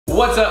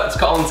What's up, it's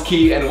Collins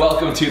Key and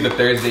welcome to the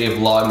Thursday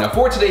vlog. Now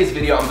for today's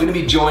video, I'm gonna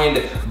be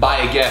joined by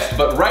a guest,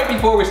 but right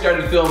before we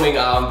started filming,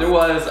 there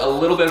was a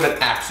little bit of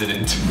an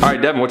accident. All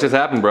right, Devin, what just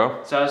happened,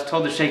 bro? So I was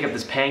told to shake up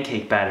this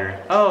pancake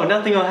batter. Oh,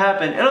 nothing will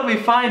happen. It'll be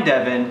fine,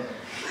 Devin.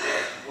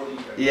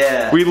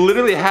 Yeah. We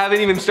literally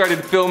haven't even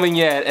started filming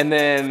yet, and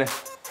then...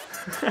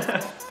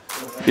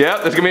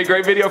 Yep, that's gonna be a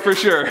great video for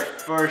sure.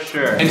 For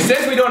sure. And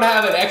since we don't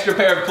have an extra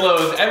pair of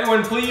clothes,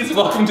 everyone please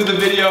welcome to the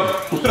video,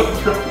 little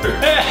brother.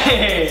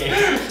 Hey!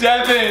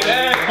 Devin,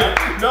 hey!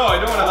 No,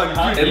 I don't want to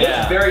hug you. It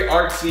looks very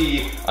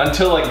artsy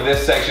until like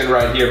this section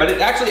right here, but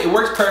it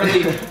works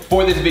perfectly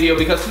for this video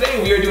because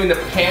today we are doing the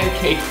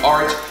pancake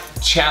art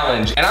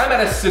challenge. And I'm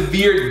at a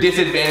severe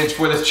disadvantage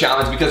for this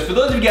challenge because for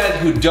those of you guys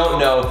who don't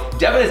know,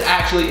 Devin is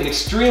actually an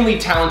extremely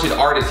talented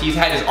artist. He's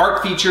had his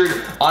art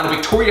featured on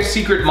Victoria's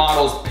Secret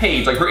model's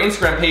page, like her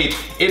Instagram page.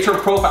 It's her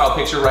profile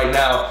picture right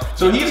now.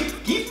 So he's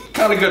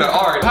kind of good at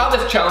art. How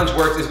this challenge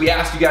works is we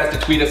ask you guys to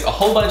tweet us a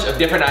whole bunch of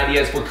different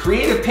ideas for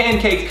creative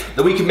pancakes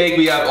that we can make.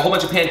 We have a whole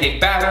bunch of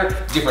pancake batter,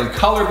 different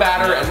color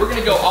batter, and we're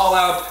gonna go all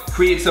out,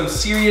 create some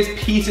serious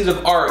pieces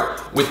of art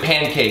with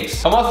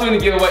pancakes. I'm also doing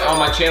a giveaway on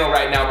my channel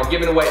right now. I'm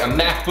giving away a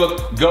MacBook,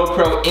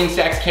 GoPro,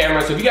 Instax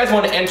camera. So if you guys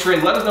want to enter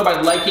in, let us know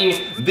by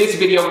liking this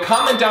video.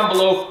 Comment down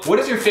below, what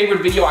is your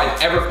favorite video I've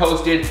ever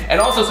posted?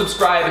 And also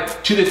subscribe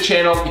to this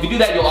channel. If you do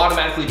that, you'll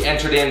automatically be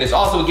entered in. There's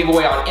also a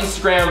giveaway on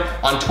Instagram,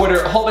 on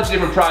Twitter, a whole bunch of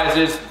different prizes.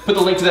 Put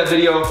the link to that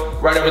video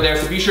right over there,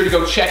 so be sure to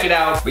go check it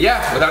out. But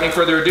yeah, without any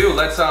further ado,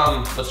 let's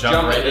jump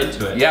right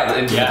into it. Yeah,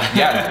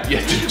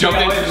 just jump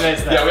into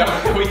it.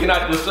 Yeah, we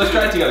cannot, let's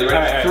try it together. Ready?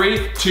 All right.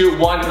 3, 2,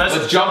 1,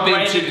 let's jump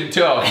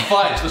into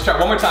fudge. Let's try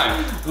one more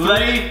time.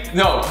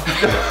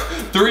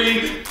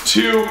 3,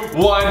 2,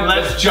 1,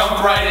 let's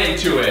jump right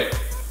into it.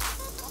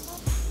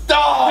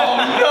 Oh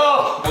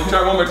no! Let's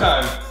try one more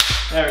time.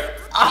 There.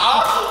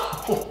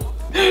 Oh!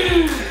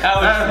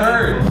 That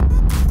hurt.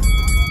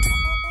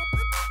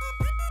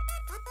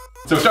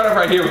 So start off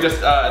right here with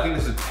just, I think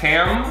this is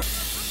Pam.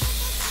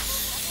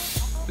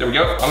 There we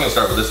go. I'm gonna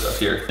start with this stuff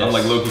here. I'm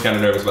like low-key kind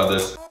of nervous about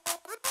this.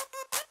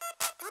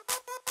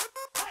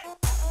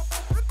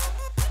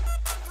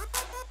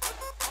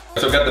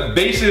 So I've got the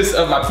basis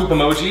of my poop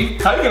emoji.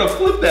 How are you gonna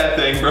flip that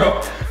thing,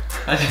 bro?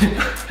 I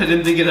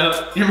didn't think it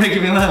up. You're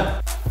making me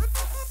laugh.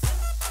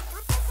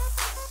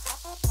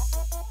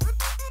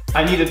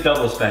 I need a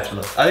double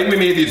spatula. I think we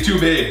made these too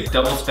big.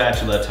 Double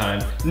spatula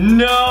time.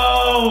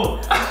 No!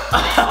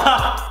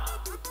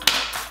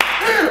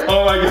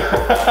 Oh my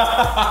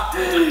god.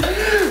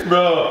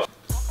 Bro.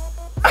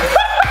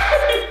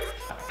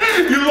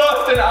 You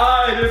lost an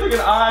eye. There's like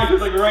an eye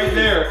just like right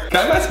there. Can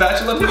I have my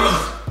spatula please?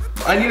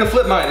 I need to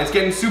flip mine. It's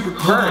getting super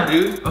burnt,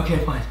 dude. Okay,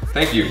 fine.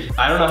 Thank you.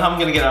 I don't know how I'm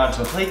gonna get it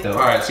onto a plate though. All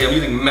right, see, I'm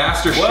using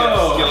master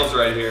chef skills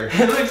right here.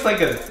 It looks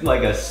like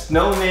a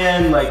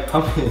snowman, like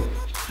pumpkin.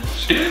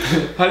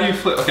 How do you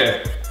flip?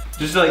 Okay.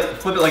 Just like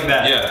flip it like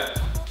that. Yeah.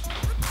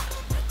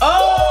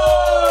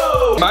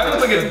 Oh! Mine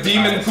looks like a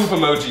demon poop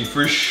emoji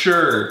for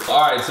sure.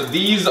 All right, so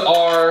these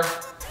are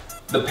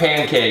the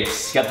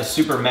pancakes. You got the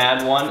super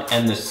mad one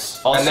and this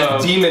also. And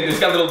then demon, it's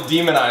got little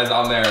demon eyes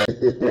on there.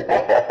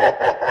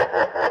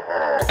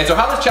 And so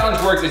how this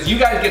challenge works is you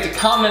guys get to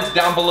comment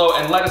down below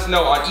and let us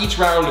know on each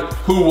round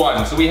who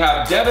won. So we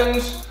have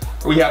Devin's,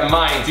 or we have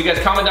mine. So you guys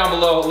comment down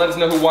below, let us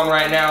know who won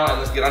right now, and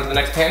let's get on to the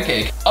next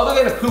pancake. Other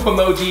than a poop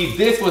emoji,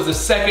 this was the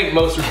second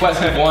most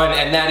requested one,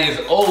 and that is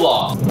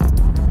Olaf.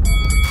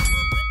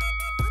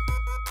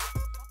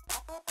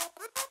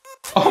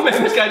 Oh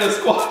man, this guy does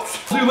squats.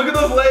 Dude, look at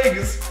those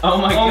legs. Oh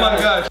my god. Oh my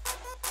gosh.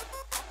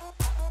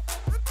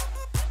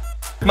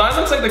 Mine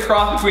looks like the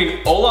cross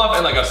between Olaf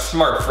and like a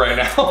Smurf right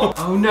now.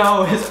 Oh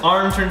no, his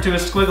arm turned to a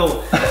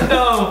squiggle.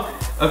 No.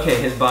 Okay,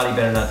 his body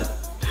better not.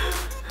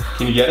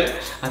 Can you get it?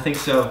 I think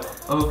so.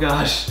 Oh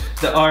gosh,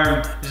 the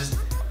arm just.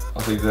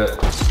 I'll take that.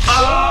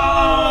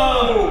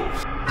 Oh!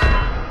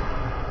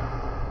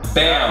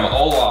 Bam,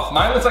 Olaf.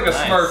 Mine looks like a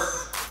Smurf.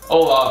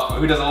 Olaf,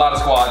 who does a lot of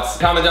squats.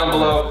 Comment down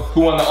below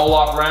who won the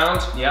Olaf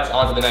round. Yep.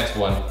 On to the next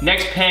one.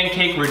 Next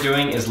pancake we're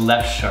doing is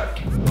left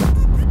shark.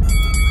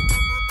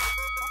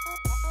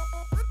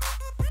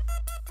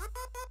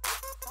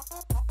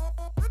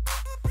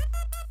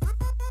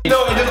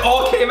 No, it just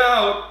all came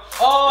out.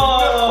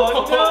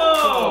 Oh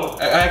no!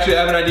 I actually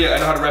have an idea. I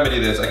know how to remedy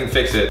this. I can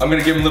fix it. I'm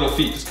gonna give him little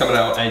feet just coming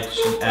out. And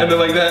then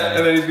like that,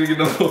 and then he's gonna get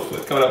a little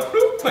foot coming out.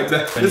 Like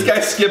that. This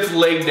guy skips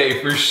leg day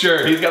for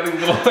sure. He's got these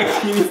little like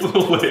teeny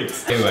little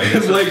legs. Anyway,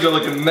 his legs are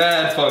looking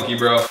mad funky,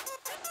 bro.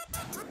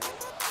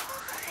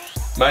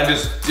 Mine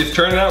it's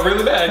turning out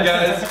really bad,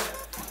 guys.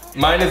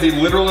 Mine is the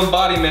literal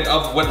embodiment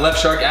of what left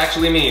shark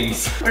actually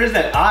means. Where's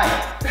that eye?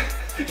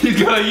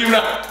 He's got a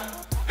Una.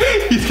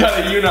 He's got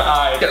a Una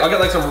eye. I'll get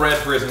like some red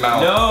for his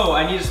mouth. No,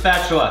 I need a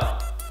spatula.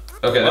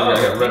 Okay, there we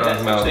go. I got red on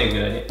his mouth. That's actually a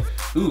good idea.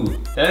 Ooh,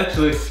 that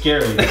actually looks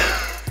scary.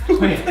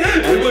 Wait,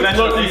 it looks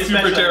looking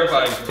super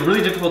terrifying. It's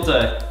really difficult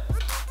to.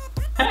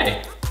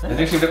 Hey. It's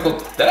actually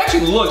difficult. That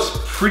actually looks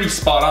pretty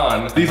spot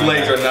on. These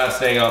legs are not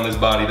staying on this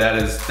body.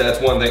 That's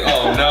one thing.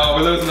 Oh no,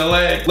 we're losing the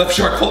leg. Left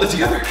shark, hold it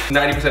together.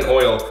 90%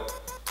 oil.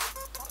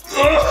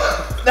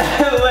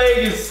 That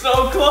leg is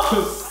so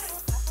close.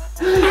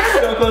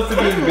 So close to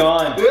being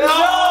gone. No!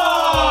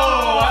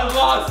 I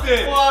lost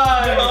it.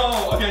 Why?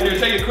 No. Okay, here,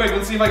 take it quick.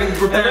 Let's see if I can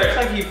repair it. It looks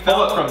like he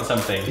fell from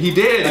something. He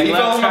did. Like he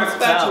fell on my left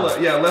spatula.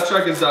 down. Yeah, left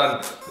shark is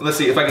done. Let's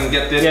see if I can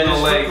get this little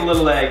just leg. flip the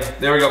little leg.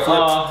 There we go.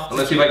 Flip.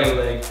 Let's see if I can.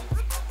 Leg.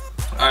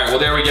 All right. Well,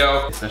 there we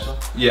go. Special.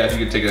 Yeah, if you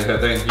could take a hit,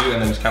 thank you,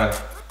 and then just kind of.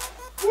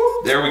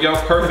 There we go.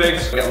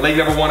 Perfect. We got leg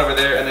number 1 over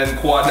there, and then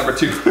quad number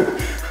 2.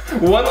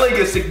 One leg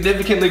is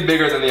significantly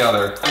bigger than the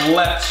other.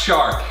 Left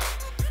shark.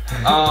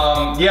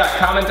 Yeah,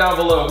 comment down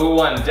below who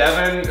won,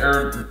 Devan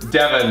or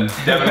Devan?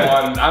 Devan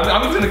won.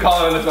 I'm just gonna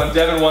call it on this one.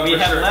 Devan won for sure.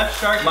 We have left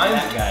shark and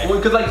that guy. Well,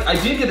 because like I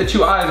did get the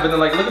 2 eyes, but then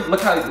like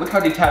look how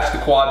detached the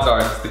quads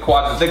are. The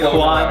quads are the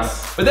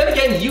quads. But then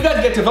again, you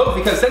guys get to vote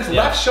because since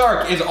left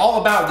shark is all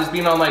about just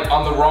being on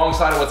the wrong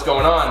side of what's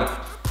going on.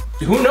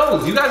 Who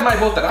knows? You guys might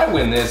vote that I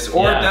win this,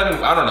 or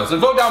Devan, I don't know. So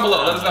vote down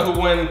below. Let us know who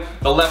won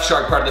the left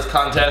shark part of this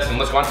contest, and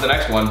let's go on to the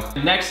next one.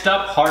 Next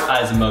up, heart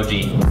eyes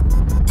emoji.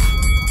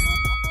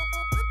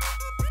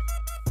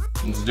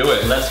 Let's do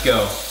it. Let's go.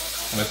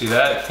 Wanna see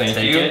that? Thank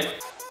you. Take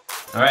it.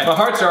 All right. My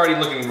heart's already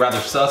looking rather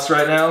sus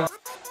right now.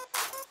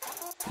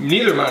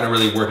 Neither of mine are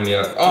really working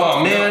yet.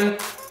 Oh man.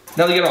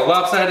 Now they get all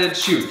lopsided.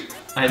 Shoot.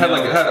 I know.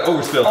 Had an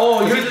overspill.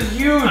 Oh, yours is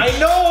huge. I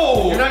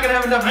know. You're not gonna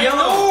have enough yellow.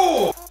 I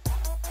know.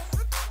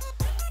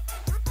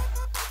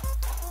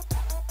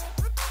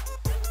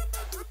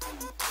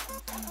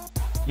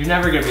 You're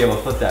never gonna be able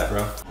to flip that,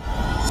 bro.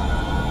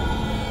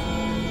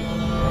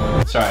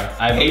 Sorry,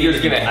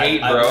 Haters gonna hate,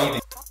 bro.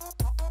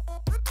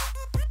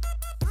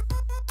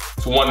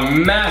 It's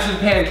one massive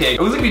pancake.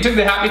 It was like you took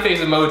the happy face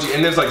emoji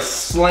and just like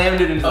slammed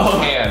it into the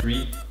pan.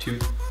 3, 2.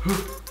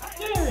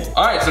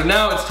 All right, so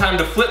now it's time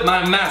to flip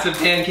my massive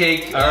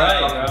pancake. All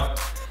right,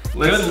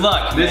 bro. Good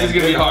luck. This is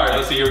gonna be hard.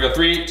 Let's see. Here we go.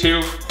 3,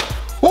 2.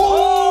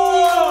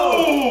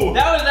 Oh!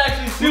 That was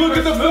actually super Look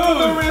at the flip of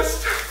the smooth.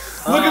 wrist.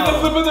 Look at the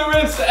flip of the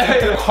wrist.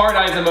 Hey, heart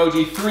eyes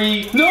emoji.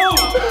 3. No.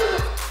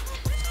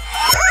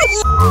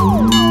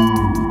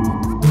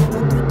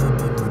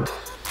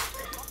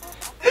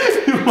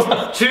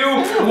 2,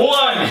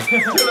 1.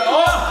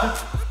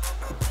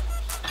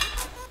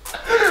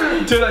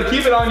 Dude,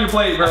 keep it on your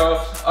plate, bro.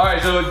 All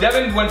right, so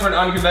Devan went for an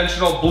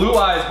unconventional blue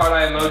eyes heart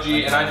eye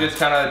emoji, and I just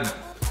kind of.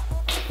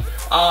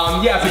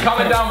 Yeah, so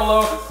comment down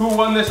below who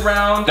won this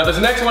round. Now this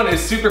next one is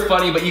super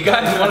funny, but you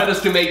guys wanted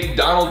us to make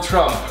Donald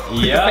Trump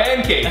with the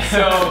pancake,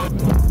 so.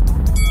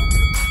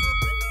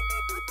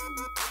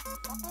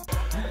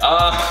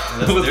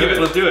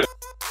 Let's do it.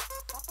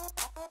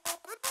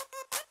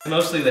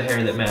 Mostly the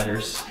hair that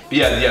matters.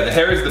 Yeah, the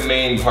hair is the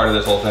main part of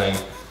this whole thing.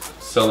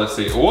 So let's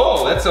see.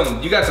 Whoa,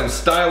 you got some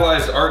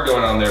stylized art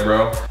going on there,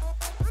 bro.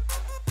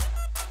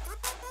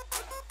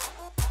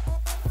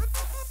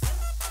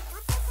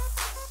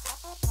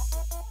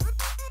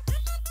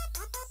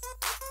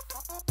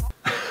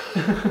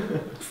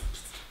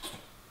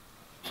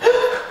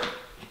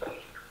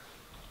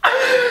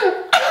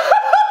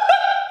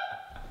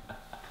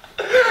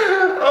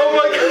 Oh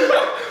my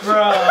god.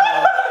 Bro.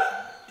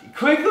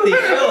 Quickly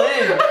fill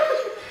in.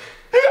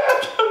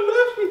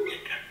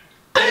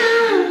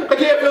 I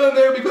can't fill in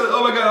there because,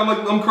 oh my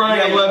god, I'm crying.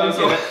 Yeah, I'm laughing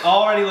so. It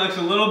already looks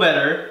a little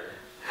better.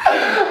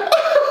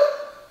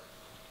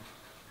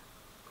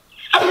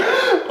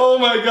 Oh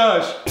my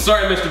gosh.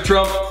 Sorry, Mr.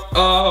 Trump.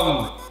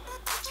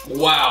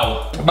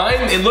 Wow.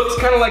 Mine, it looks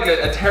kind of like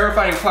a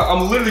terrifying cloud.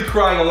 I'm literally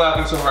crying and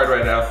laughing so hard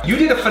right now. You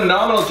did a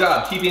phenomenal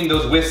job keeping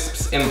those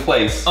wisps in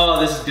place. Oh,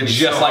 this is gonna be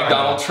just so like hard.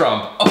 Donald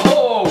Trump.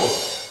 Oh!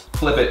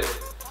 Flip it.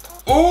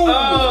 Ooh!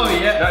 Oh,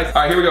 yeah. Nice.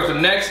 All right, here we go. So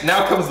next,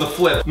 now comes the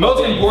flip.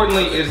 Most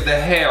importantly is the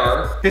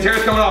hair. His hair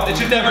is coming off. It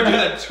should never do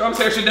that. Trump's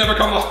hair should never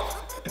come off.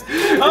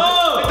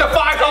 Oh! It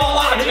defies all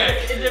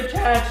logic. It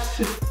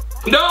detached.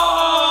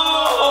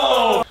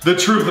 No! The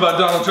truth about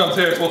Donald Trump's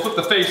hair is we'll flip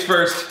the face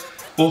first.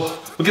 We'll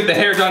get the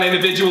hair done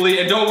individually,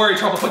 and don't worry,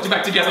 Trump will put you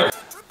back together.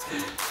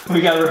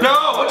 We gotta.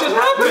 No! What just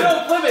happened?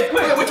 No, flip it,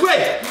 quick. Wait, which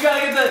way? You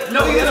gotta get that.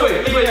 No, this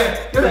way.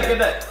 Get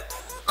that.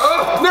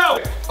 Oh, no!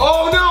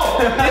 Oh, no!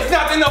 It's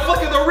not in the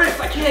flick of the wrist.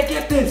 I can't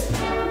get this.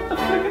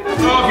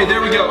 Okay,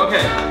 there we go.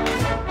 Okay.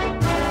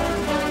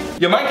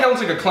 Yeah, mine kind of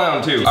looks like a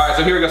clown, too. All right,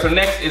 so here we go. So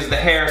next is the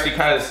hair. So you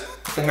kind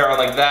of put the hair on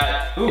like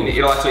that. Ooh. And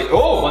it'll actually,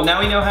 oh! Well, now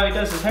we know how he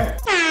does his hair.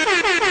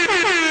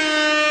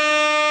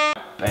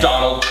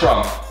 Donald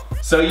Trump.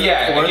 So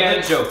yeah, or again,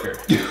 the Joker.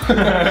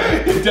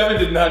 Devin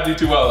did not do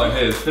too well on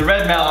his. The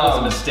red mouth was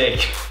a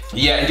mistake.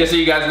 Yeah, and just so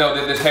you guys know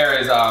that this hair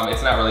is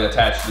it's not really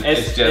attached.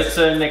 It's just it's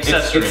an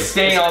accessory. It's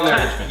staying on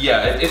there.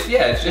 Yeah, it's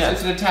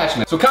an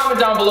attachment. So comment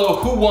down below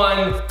who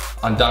won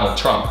on Donald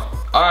Trump.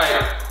 All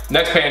right,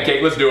 next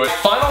pancake. Let's do it.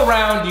 Final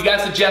round. You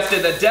guys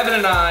suggested that Devin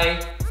and I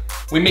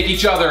we make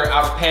each other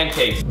out of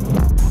pancakes.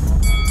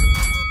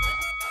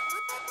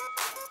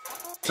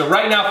 So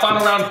right now,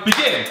 final round,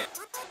 begin.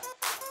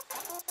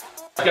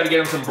 Gotta get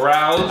him some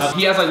brows.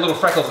 He has like little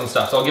freckles and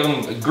stuff, so I'll give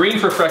him green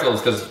for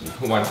freckles, because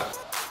why not?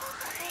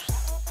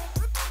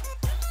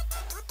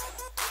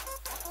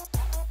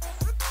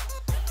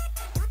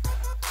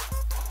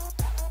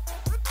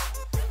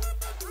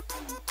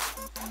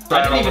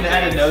 I didn't even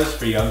add a nose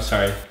for you, I'm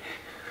sorry.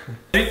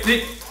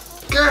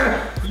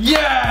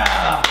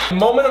 Yeah!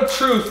 Moment of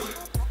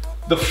truth.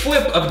 The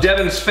flip of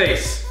Devan's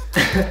face.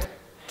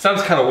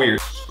 Sounds kind of weird.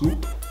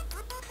 Scoop.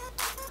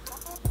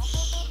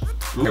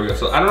 Here we go.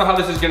 So I don't know how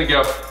this is gonna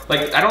go.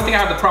 Like, I don't think I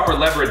have the proper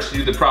leverage to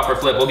do the proper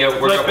flip. We'll go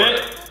for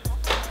it.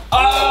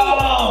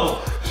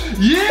 Oh!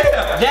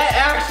 Yeah! That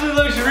actually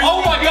looks really good.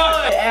 Oh my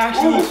god! It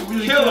actually looks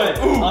really good.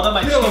 Although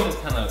my chin is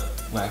kind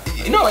of whack.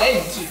 No,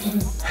 hey,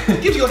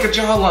 it gives you like a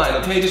jawline,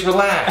 okay? Just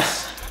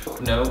relax.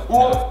 No.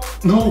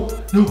 No.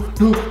 Dude,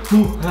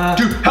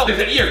 help! Get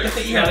the ear! Get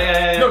the ear!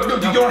 Yeah. No,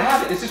 dude, you don't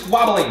have it. It's just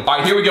wobbling. All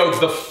right, here we go.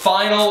 The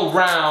final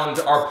round.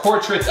 Our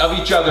portraits of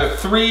each other.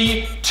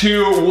 3,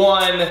 2,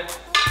 1.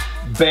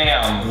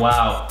 Bam.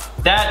 Wow.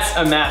 That's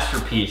a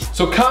masterpiece.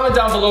 So comment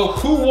down below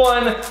who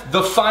won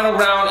the final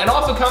round, and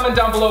also comment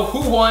down below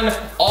who won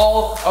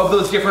all of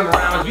those different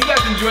rounds. If you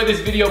guys enjoyed this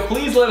video,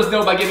 please let us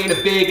know by giving it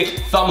a big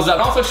thumbs up.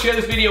 And also share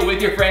this video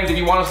with your friends if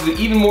you want us to do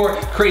even more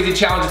crazy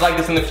challenges like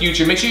this in the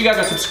future. Make sure you guys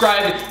are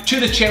subscribed to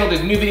this channel.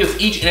 There's new videos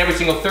each and every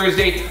single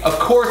Thursday. Of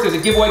course, there's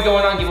a giveaway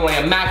going on, giving away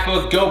a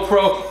MacBook,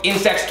 GoPro,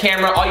 Instax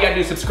camera. All you gotta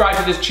do is subscribe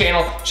to this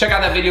channel. Check out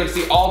that video to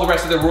see all the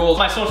rest of the rules.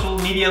 My social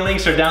media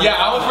links are down below.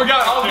 Yeah, I almost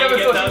forgot. All of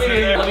Devan's social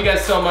media. Love you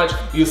guys so much.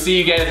 We'll see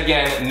you guys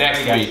again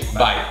next week.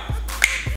 Bye.